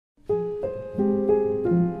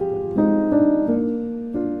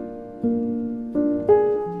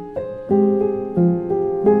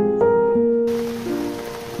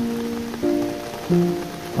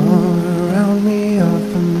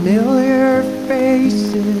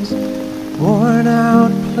faces, worn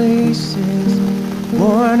out places,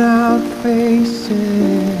 worn out faces,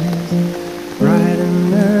 bright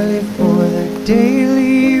and early for their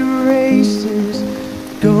daily races,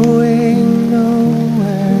 going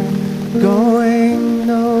nowhere, going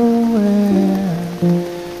nowhere.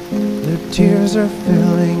 Their tears are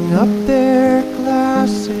filling up their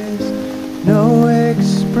glasses, no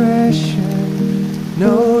expression,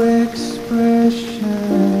 no expression.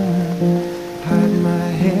 Hide my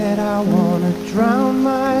head, I wanna drown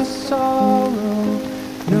my sorrow.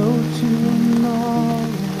 No tomorrow,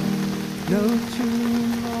 no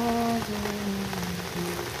tomorrow.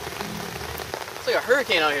 It's like a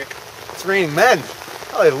hurricane out here. It's raining men.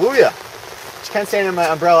 Hallelujah. Just can't stand in my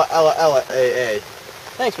umbrella. Ella.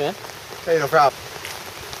 Thanks, man. Hey, no problem.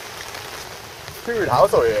 Pretty weird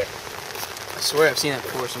house over here. I swear I've seen that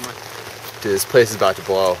before somewhere. Dude, this place is about to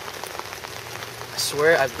blow. I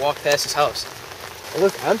swear I've walked past this house. It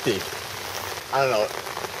looks empty. I don't know.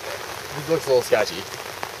 It looks a little sketchy.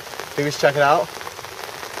 Think we should check it out?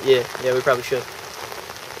 Yeah, we probably should.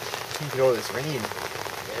 Can't get over this rain.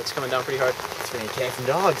 Yeah, it's coming down pretty hard. It's raining cats and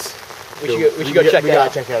dogs. We should go check that out. We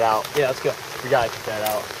gotta check that out. Yeah, let's go. We gotta check that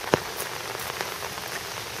out.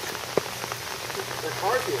 There's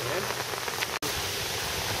cars here, man.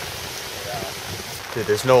 Dude,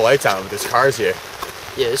 there's no lights on, but there's cars here.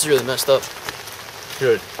 Yeah, this is really messed up.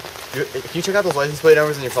 Dude, can you check out those license plate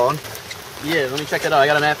numbers on your phone? Yeah, let me check that out. I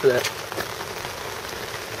got an app for that.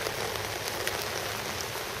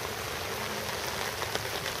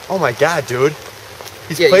 Oh my god, dude.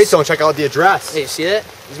 These Yeah, plates don't check out the address. Hey, you see that?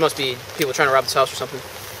 These must be people trying to rob this house or something.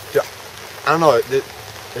 Dude, I don't know.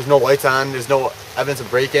 There's no lights on. There's no evidence of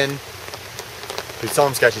break-in. Dude,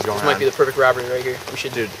 something sketchy's going on. This might be the perfect robbery right here. We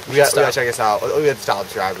should, we gotta check this out. We have to stop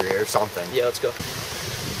this robbery or something. Yeah, let's go.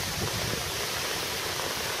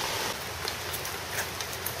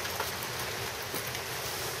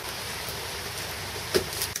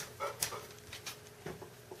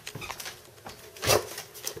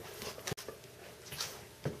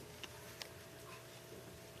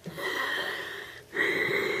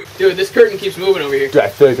 Dude, this curtain keeps moving over here. Dude, I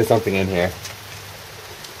feel like there's something in here.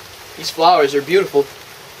 These flowers are beautiful.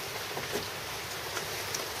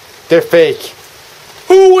 They're fake.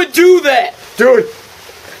 Who would do that? Dude,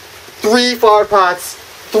 3 flower pots,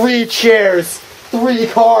 3 chairs, 3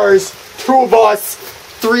 cars, 2 of us.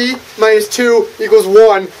 3 minus 2 equals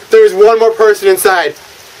 1. There's one more person inside.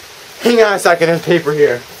 Hang on a second, there's paper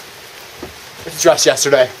here. It's dressed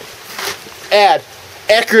yesterday. Ad,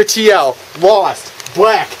 accurate TL, lost,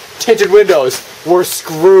 black, tinted windows. We're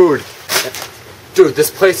screwed. Dude,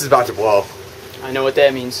 this place is about to blow. I know what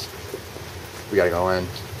that means. We gotta go in.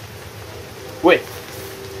 Wait.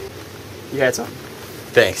 You had some.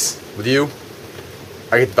 Thanks. With you,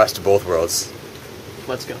 I get the best of both worlds.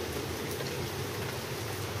 Let's go.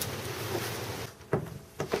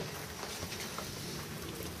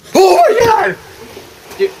 Oh my god!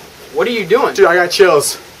 Dude, what are you doing? Dude, I got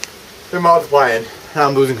chills. They're multiplying, and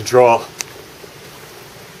I'm losing control.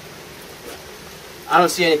 I don't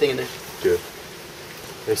see anything in there. Dude,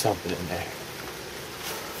 there's something in there.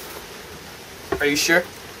 Are you sure?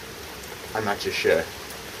 I'm not just sure.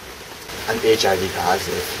 I'm HIV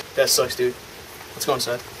positive. That sucks, dude. Let's go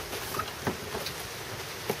inside.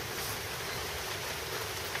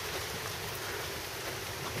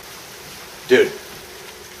 Dude,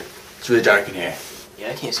 it's really dark in here.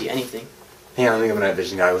 Yeah, I can't see anything. Hang on, let me get my night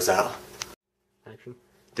vision goggles out. Action.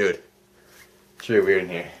 Dude, it's really weird in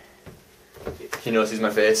here. Can you notice my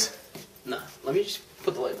face? Nah, let me just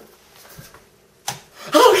put the light on.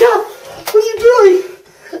 Oh god! What are you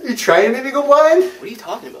doing? Are you trying to make me go blind? What are you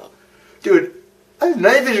talking about? Dude, I have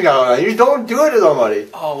night vision goggles on. You just don't do it to somebody.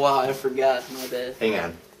 Oh wow, I forgot. My bad. Hang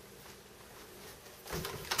on.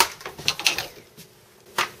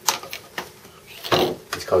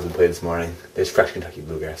 These Cubs been played this morning. There's fresh Kentucky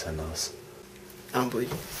bluegrass on those. I don't believe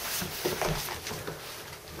you.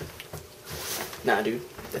 Nah, dude.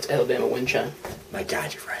 That's Alabama wind chime. My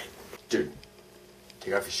god, you're right. Dude,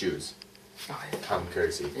 take off your shoes. Oh, yeah. Common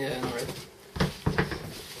courtesy. Yeah, I know, right?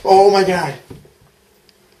 Oh my god!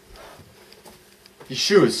 These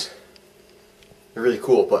shoes. They're really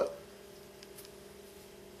cool, but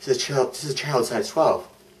this is a child size 12.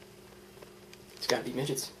 It's gotta be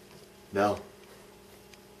midgets. No.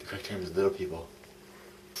 The correct term is little people.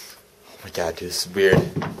 Oh my god, dude, this is weird.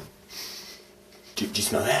 Dude, do you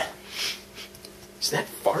smell that? Is that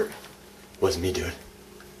fart? Wasn't me, dude.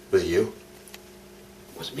 Was it you?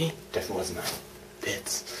 Wasn't me. Definitely wasn't mine.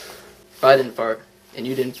 Pits. If I didn't fart, and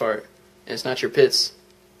you didn't fart, and it's not your pits,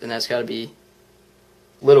 then that's gotta be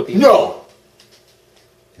little people. No!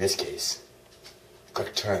 In this case,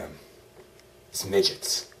 correct term is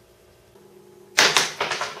midgets.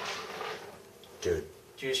 Dude.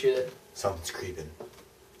 Did you just hear that? Something's creeping.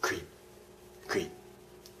 Creep.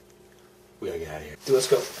 We gotta get out of here. Dude, let's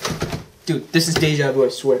go. Dude, this is deja vu, I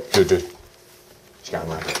swear. Dude. She got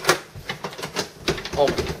one. Oh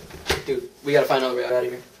my. Dude, we gotta find another way out of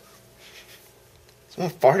here.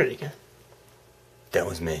 Someone farted again. That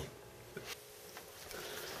was me.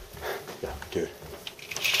 Yeah, dude.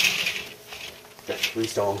 There's 3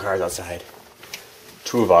 stolen cars outside.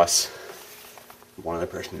 2 of us. One other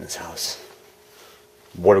person in this house.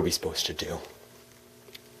 What are we supposed to do?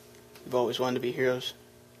 We've always wanted to be heroes.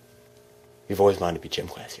 We've always wanted to be gym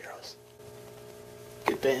class heroes.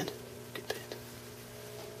 Good band. Good band.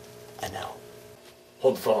 I know.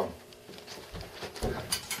 Hold the phone.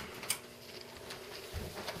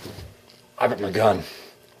 I brought my gun.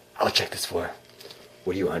 I'll check this floor.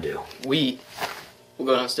 What do you want to do? We'll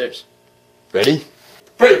go downstairs. Ready?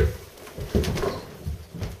 Ready!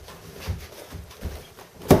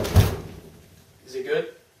 Is it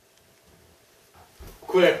good?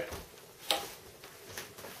 Clear.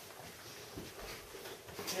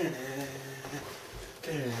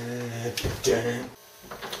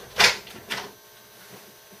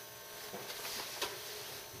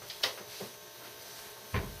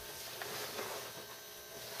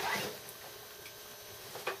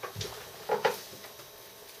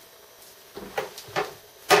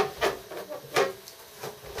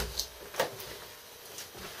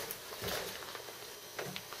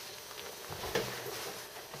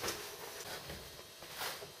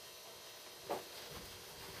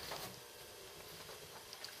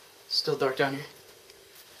 Still dark down here.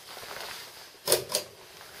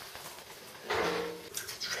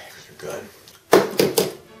 You're good.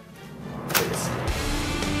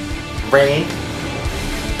 Rain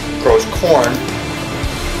grows corn.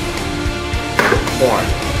 Corn.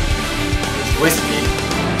 It's whiskey.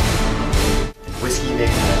 Whiskey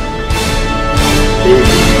makes baby.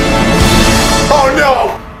 Oh no!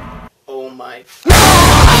 Oh my.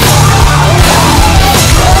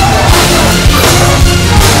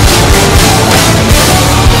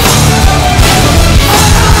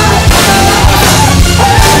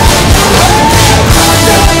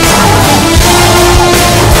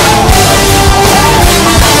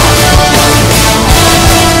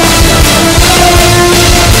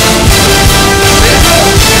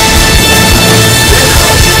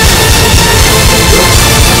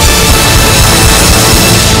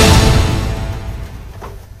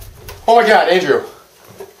 Oh my god, Andrew.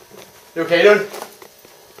 You okay, dude?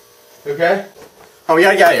 You okay? Oh, we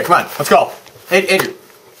gotta get out of here. Come on, let's go. Hey,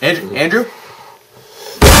 Andrew?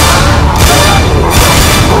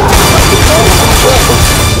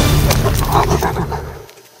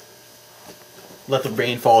 Let the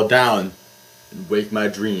rain fall down and wake my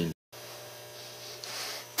dreams.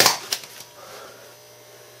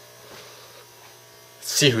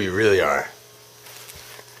 See who you really are.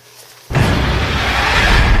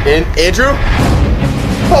 Andrew?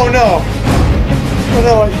 Oh no! Oh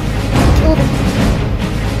no, I killed him.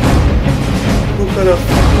 I'm gonna...